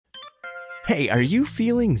Hey, are you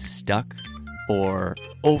feeling stuck or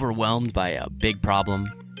overwhelmed by a big problem?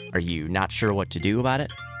 Are you not sure what to do about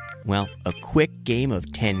it? Well, a quick game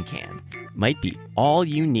of Tin Can might be all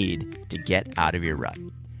you need to get out of your rut.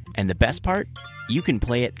 And the best part? You can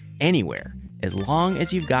play it anywhere, as long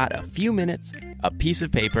as you've got a few minutes, a piece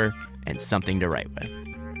of paper, and something to write with.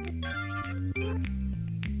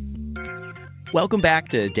 Welcome back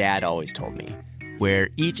to Dad Always Told Me, where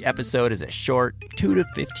each episode is a short 2 to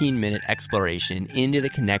 15 minute exploration into the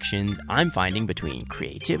connections I'm finding between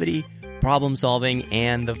creativity, problem solving,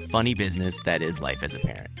 and the funny business that is life as a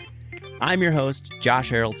parent. I'm your host,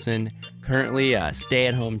 Josh Haraldson, currently a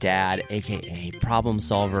stay-at-home dad, aka problem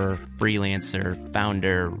solver, freelancer,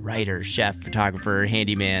 founder, writer, chef, photographer,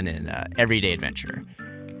 handyman, and everyday adventurer.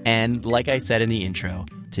 And like I said in the intro,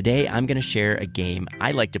 today I'm going to share a game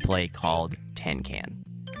I like to play called Tin Can.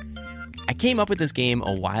 I came up with this game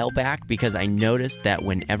a while back because I noticed that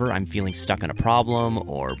whenever I'm feeling stuck on a problem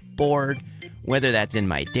or bored, whether that's in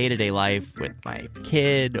my day-to-day life with my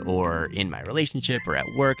kid or in my relationship or at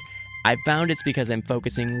work, I've found it's because I'm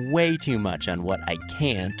focusing way too much on what I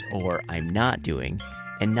can't or I'm not doing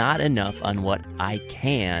and not enough on what I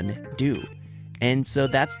can do. And so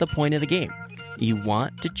that's the point of the game. You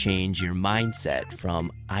want to change your mindset from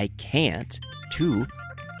I can't to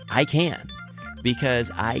I can. Because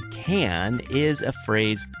I can is a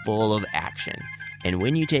phrase full of action. And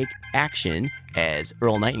when you take action, as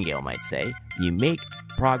Earl Nightingale might say, you make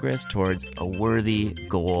progress towards a worthy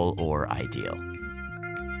goal or ideal.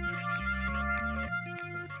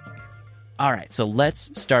 All right, so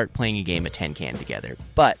let's start playing a game of Tin Can together.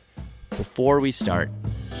 But before we start,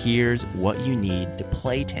 here's what you need to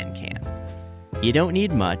play Tin Can. You don't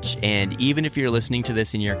need much, and even if you're listening to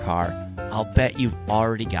this in your car, I'll bet you've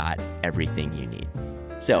already got everything you need.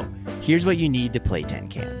 So, here's what you need to play Tin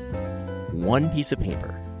Can. 1 piece of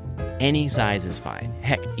paper. Any size is fine.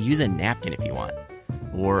 Heck, use a napkin if you want.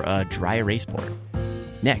 Or a dry erase board.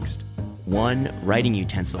 Next, 1 writing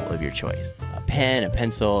utensil of your choice. A pen, a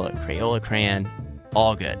pencil, a Crayola crayon.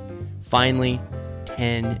 All good. Finally,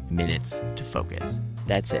 10 minutes to focus.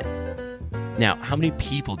 That's it. Now, how many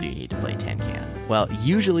people do you need to play Tin Can? Well,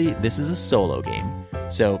 usually this is a solo game,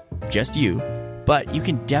 so just you, but you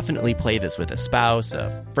can definitely play this with a spouse,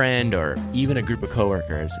 a friend, or even a group of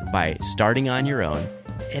coworkers by starting on your own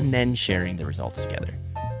and then sharing the results together.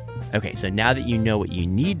 Okay, so now that you know what you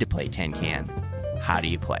need to play Tin Can, how do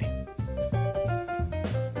you play?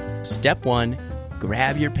 Step 1,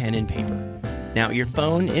 grab your pen and paper. Now, your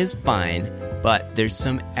phone is fine, but there's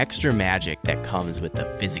some extra magic that comes with the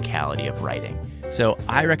physicality of writing. So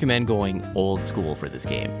I recommend going old school for this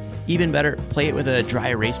game. Even better, play it with a dry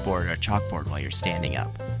erase board or a chalkboard while you're standing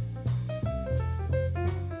up.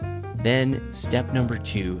 Then, step number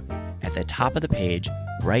 2, at the top of the page,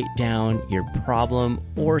 write down your problem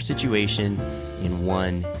or situation in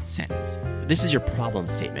 1 sentence. This is your problem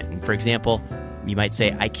statement. And for example, you might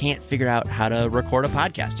say, I can't figure out how to record a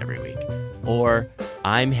podcast every week. Or,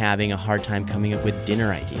 I'm having a hard time coming up with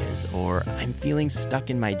dinner ideas. Or, I'm feeling stuck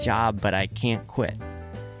in my job, but I can't quit.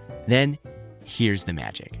 Then, here's the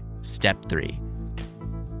magic. Step 3.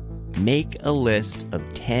 Make a list of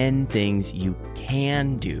 10 things you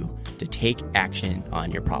can do to take action on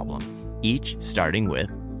your problem, each starting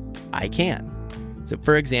with I can. So,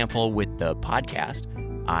 for example, with the podcast,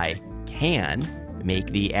 I can make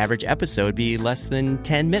the average episode be less than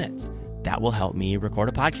 10 minutes. That will help me record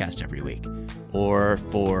a podcast every week. Or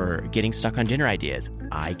for getting stuck on dinner ideas,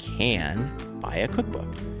 I can buy a cookbook.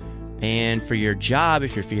 And for your job,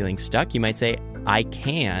 if you're feeling stuck, you might say, I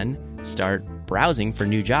can start browsing for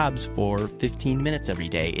new jobs for 15 minutes every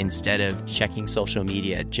day instead of checking social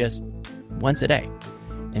media just once a day.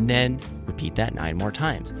 And then repeat that 9 more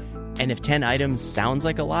times. And if 10 items sounds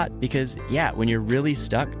like a lot, because yeah, when you're really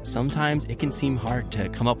stuck, sometimes it can seem hard to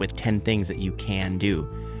come up with 10 things that you can do.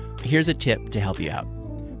 Here's a tip to help you out.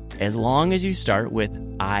 As long as you start with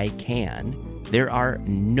I can, there are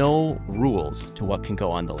no rules to what can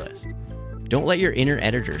go on the list. Don't let your inner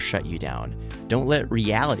editor shut you down. Don't let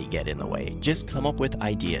reality get in the way. Just come up with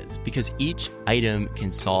ideas, because each item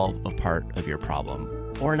can solve a part of your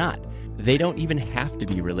problem or not. They don't even have to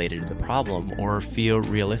be related to the problem or feel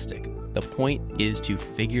realistic. The point is to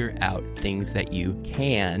figure out things that you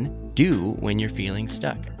can do when you're feeling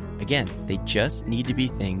stuck. Again, they just need to be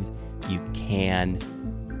things you can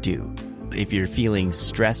do. If you're feeling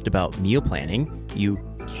stressed about meal planning, you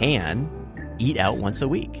can eat out once a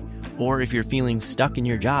week. Or if you're feeling stuck in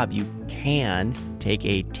your job, you can take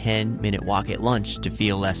a 10-minute walk at lunch to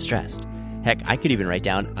feel less stressed. Heck, I could even write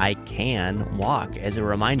down, I can walk, as a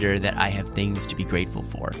reminder that I have things to be grateful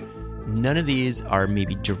for. none of these are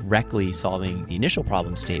maybe directly solving the initial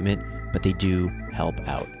problem statement, but they do help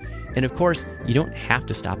out. And of course, you don't have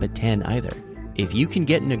to stop at 10 either. If you can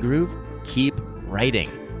get in a groove, keep writing.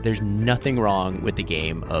 There's nothing wrong with the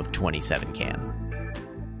game of 27 can.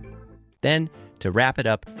 Then, to wrap it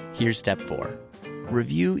up, here's step 4.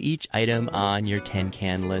 Review each item on your 10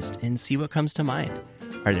 can list and see what comes to mind.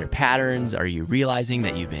 Are there patterns? Are you realizing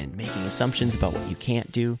that you've been making assumptions about what you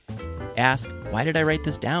can't do? Ask, why did I write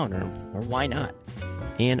this down, or why not?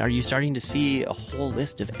 And are you starting to see a whole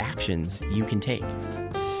list of actions you can take?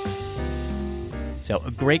 So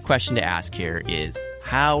a great question to ask here is,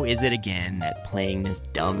 how is it again that playing this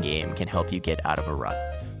dumb game can help you get out of a rut?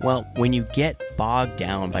 Well, when you get bogged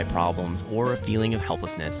down by problems or a feeling of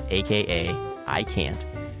helplessness, aka I can't,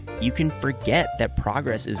 you can forget that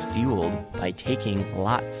progress is fueled by taking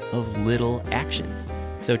lots of little actions.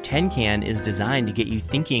 So 10 can is designed to get you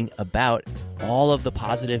thinking about all of the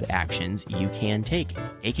positive actions you can take,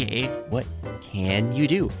 aka what can you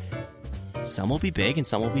do? Some will be big and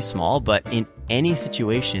some will be small, but in any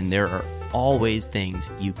situation, there are always things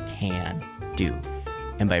you can do.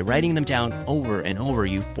 And by writing them down over and over,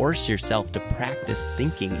 you force yourself to practice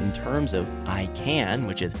thinking in terms of I can,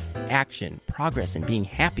 which is action, progress, and being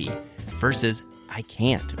happy, versus I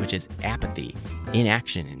can't, which is apathy,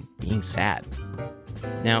 inaction, and being sad.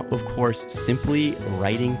 Now, of course, simply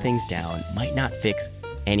writing things down might not fix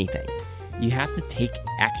anything. You have to take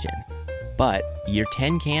action. But your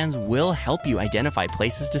 10 cans will help you identify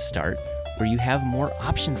places to start where you have more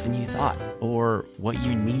options than you thought, or what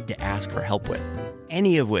you need to ask for help with,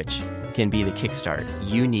 any of which can be the kickstart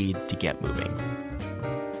you need to get moving.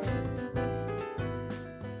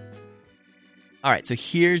 All right, so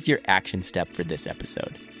here's your action step for this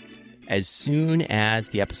episode. As soon as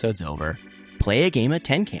the episode's over, play a game of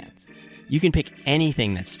 10 cans. You can pick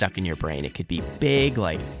anything that's stuck in your brain. It could be big,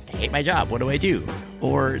 like, I hate my job, what do I do?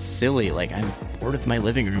 Or silly, like, I'm bored with my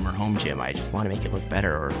living room or home gym, I just want to make it look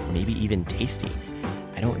better, or maybe even tasty.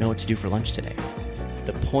 I don't know what to do for lunch today.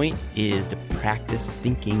 The point is to practice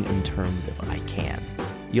thinking in terms of I can.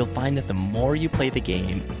 You'll find that the more you play the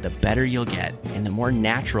game, the better you'll get, and the more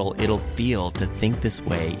natural it'll feel to think this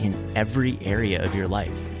way in every area of your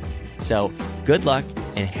life. So, good luck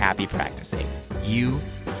and happy practicing. You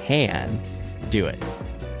can do it.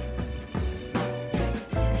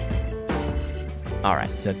 All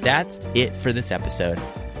right, so that's it for this episode.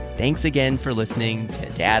 Thanks again for listening to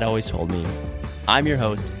Dad Always Told Me. I'm your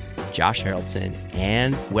host, Josh Haraldson,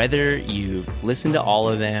 and whether you've listened to all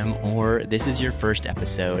of them or this is your first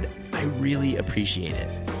episode, I really appreciate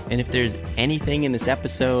it. And if there's anything in this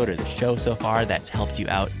episode or the show so far that's helped you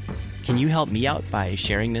out, can you help me out by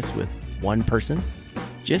sharing this with one person?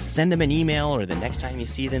 Just send them an email, or the next time you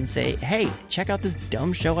see them, say, hey, check out this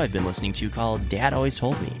dumb show I've been listening to called Dad Always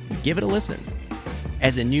Told Me. Give it a listen.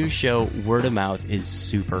 As a new show, word of mouth is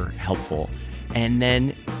super helpful. And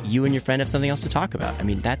then you and your friend have something else to talk about. I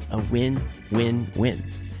mean, that's a win-win-win.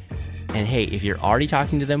 And hey, if you're already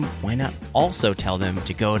talking to them, why not also tell them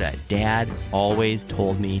to go to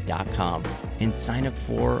dadalwaystoldme.com and sign up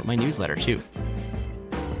for my newsletter too.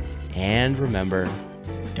 And remember,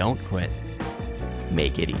 don't quit.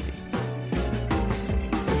 Make it easy.